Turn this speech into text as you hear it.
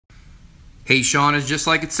Hey Sean is just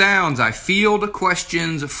like it sounds. I field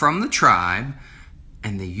questions from the tribe,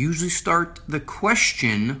 and they usually start the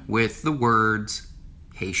question with the words,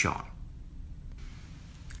 "Hey Sean."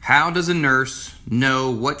 How does a nurse know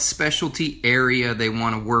what specialty area they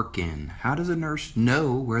want to work in? How does a nurse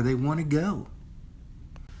know where they want to go?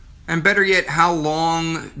 And better yet, how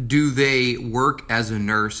long do they work as a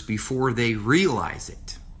nurse before they realize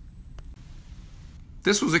it?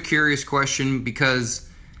 This was a curious question because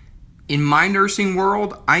in my nursing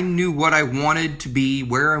world, I knew what I wanted to be,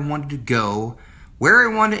 where I wanted to go, where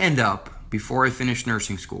I wanted to end up before I finished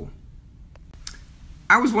nursing school.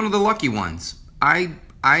 I was one of the lucky ones. I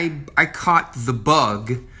caught the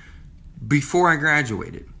bug before I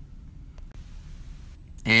graduated.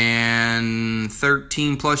 And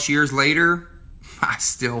 13 plus years later, I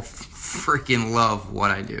still freaking love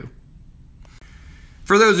what I do.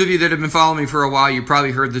 For those of you that have been following me for a while, you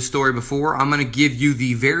probably heard this story before. I'm going to give you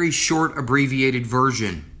the very short, abbreviated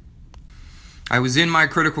version. I was in my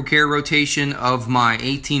critical care rotation of my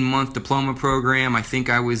 18-month diploma program. I think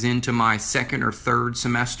I was into my second or third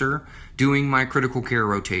semester doing my critical care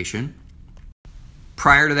rotation.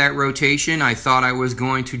 Prior to that rotation, I thought I was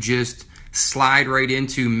going to just slide right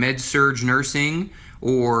into med-surg nursing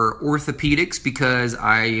or orthopedics because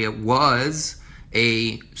I was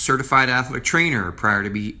a certified athletic trainer prior to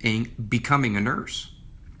becoming a nurse.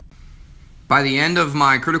 By the end of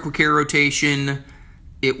my critical care rotation,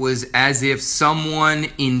 it was as if someone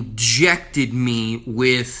injected me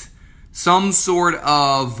with some sort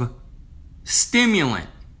of stimulant.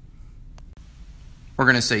 We're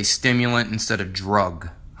going to say stimulant instead of drug.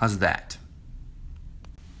 How's that?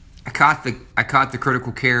 I caught the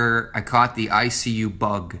critical care, I caught the ICU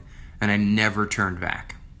bug, and I never turned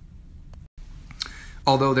back.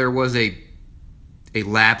 Although there was a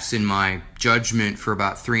lapse in my judgment for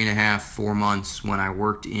about 3.5, 4 months when I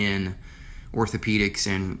worked in orthopedics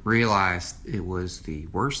and realized it was the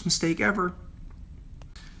worst mistake ever.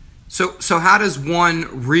 So how does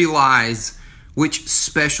one realize which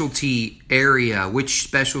specialty area, which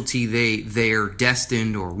specialty they're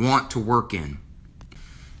destined or want to work in?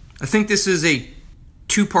 I think this is a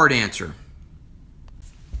two-part answer.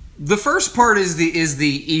 The first part is the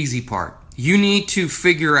easy part. You need to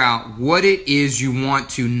figure out what it is you want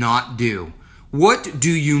to not do. What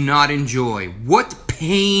do you not enjoy? What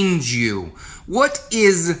pains you? What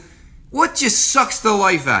just sucks the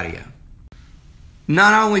life out of you?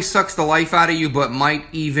 Not only sucks the life out of you, but might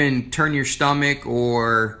even turn your stomach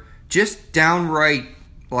or just downright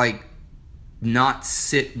not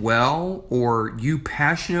sit well, or you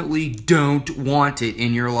passionately don't want it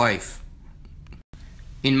in your life.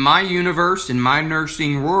 In my universe, in my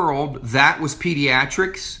nursing world, that was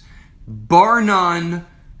pediatrics. Bar none,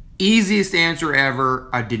 easiest answer ever.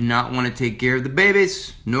 I did not want to take care of the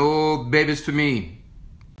babies. No babies for me.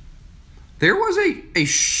 There was a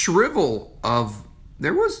shrivel of,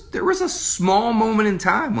 there was a small moment in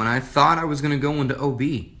time when I thought I was going to go into OB.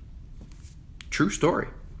 True story.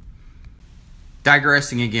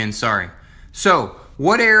 Digressing again, sorry. So,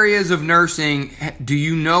 what areas of nursing do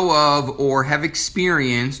you know of or have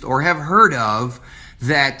experienced or have heard of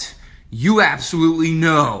that you absolutely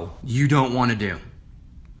know you don't want to do?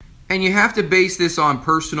 And you have to base this on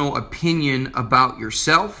personal opinion about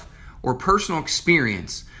yourself or personal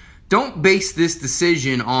experience. Don't base this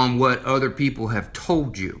decision on what other people have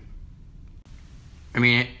told you. I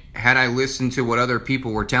mean, had I listened to what other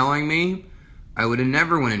people were telling me, I would have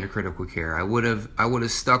never went into critical care. I would have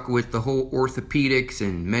stuck with the whole orthopedics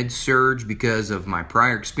and med-surg because of my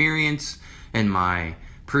prior experience and my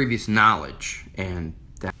previous knowledge. And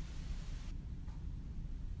that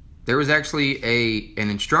there was actually an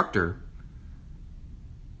instructor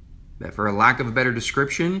that, for a lack of a better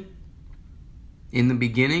description, in the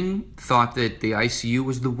beginning thought that the ICU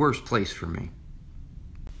was the worst place for me.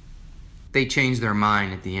 They changed their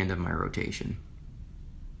mind at the end of my rotation.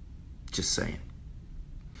 Just saying.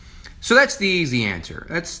 So that's the easy answer.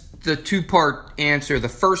 That's the two-part answer. The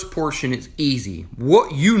first portion is easy.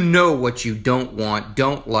 What you know what you don't want,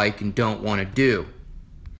 don't like, and don't want to do.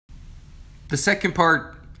 The second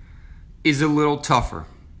part is a little tougher.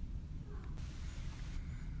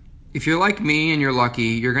 If you're like me and you're lucky,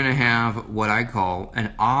 you're going to have what I call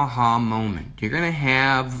an aha moment. You're going to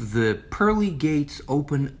have the pearly gates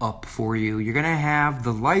open up for you. You're going to have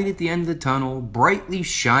the light at the end of the tunnel brightly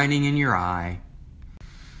shining in your eye.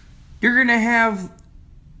 You're going to have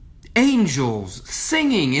angels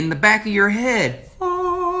singing in the back of your head. Ah.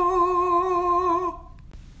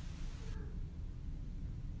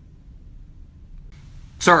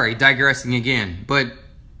 Sorry, digressing again, but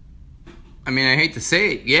I mean, I hate to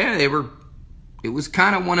say it. Yeah, it was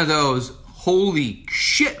kind of one of those holy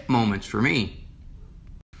shit moments for me.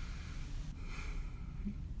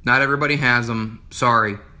 Not everybody has them.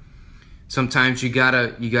 Sorry. Sometimes you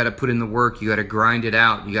gotta put in the work. You gotta grind it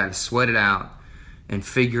out. You gotta sweat it out and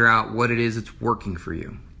figure out what it is that's working for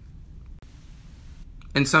you.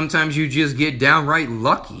 And sometimes you just get downright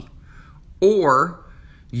lucky, or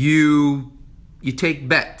you take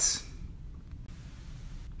bets.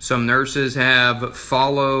 Some nurses have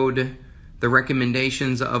followed the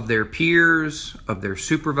recommendations of their peers, of their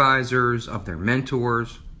supervisors, of their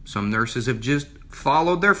mentors. Some nurses have just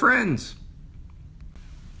followed their friends.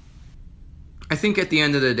 I think at the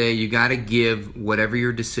end of the day, you got to give whatever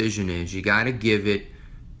your decision is, you got to give it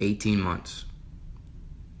 18 months,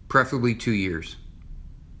 preferably 2 years.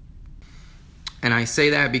 And I say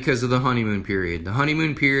that because of the honeymoon period. The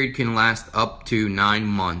honeymoon period can last up to 9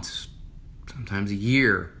 months, sometimes a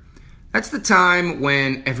year. That's the time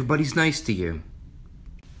when everybody's nice to you.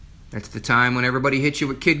 That's the time when everybody hits you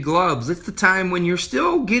with kid gloves. It's the time when you're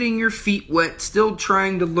still getting your feet wet, still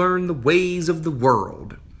trying to learn the ways of the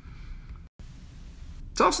world.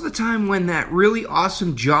 It's also the time when that really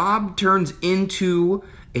awesome job turns into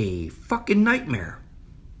a fucking nightmare.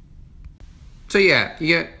 So yeah,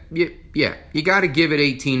 you got to give it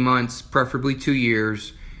 18 months, preferably 2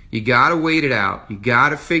 years. You got to wait it out. You got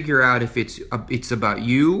to figure out if it's about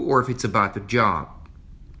you or if it's about the job.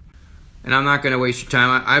 And I'm not going to waste your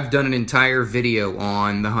time. I've done an entire video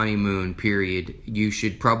on the honeymoon period. You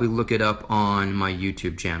should probably look it up on my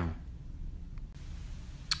YouTube channel.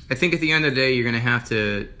 I think at the end of the day, you're going to have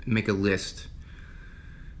to make a list.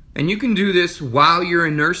 And you can do this while you're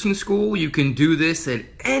in nursing school. You can do this at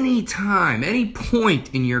any time, any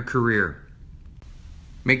point in your career.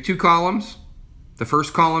 Make 2 columns. The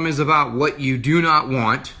first column is about what you do not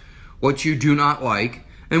want, what you do not like,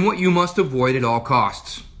 and what you must avoid at all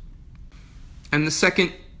costs. And the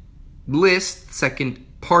second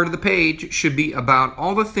part of the page should be about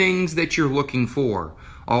all the things that you're looking for,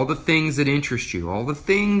 all the things that interest you, all the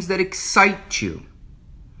things that excite you.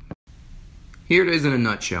 Here it is in a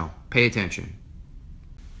nutshell. Pay attention.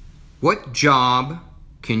 What job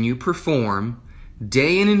can you perform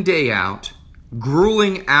day in and day out,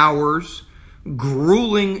 grueling hours,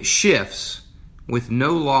 grueling shifts, with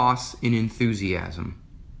no loss in enthusiasm?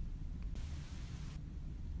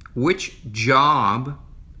 Which job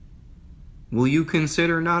will you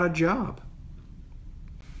consider not a job?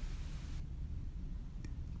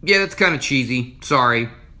 Yeah, that's kind of cheesy. Sorry.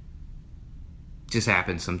 Just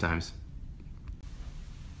happens sometimes.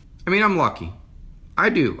 I mean, I'm lucky. I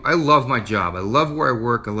do. I love my job. I love where I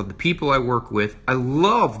work. I love the people I work with. I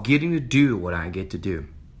love getting to do what I get to do.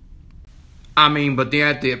 I mean, but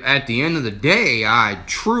at the end of the day, I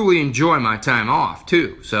truly enjoy my time off,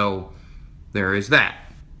 too. So, there is that.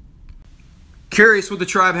 Curious what the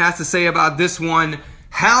tribe has to say about this one.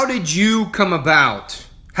 How did you come about?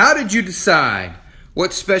 How did you decide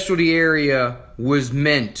what specialty area was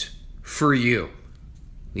meant for you?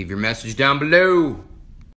 Leave your message down below.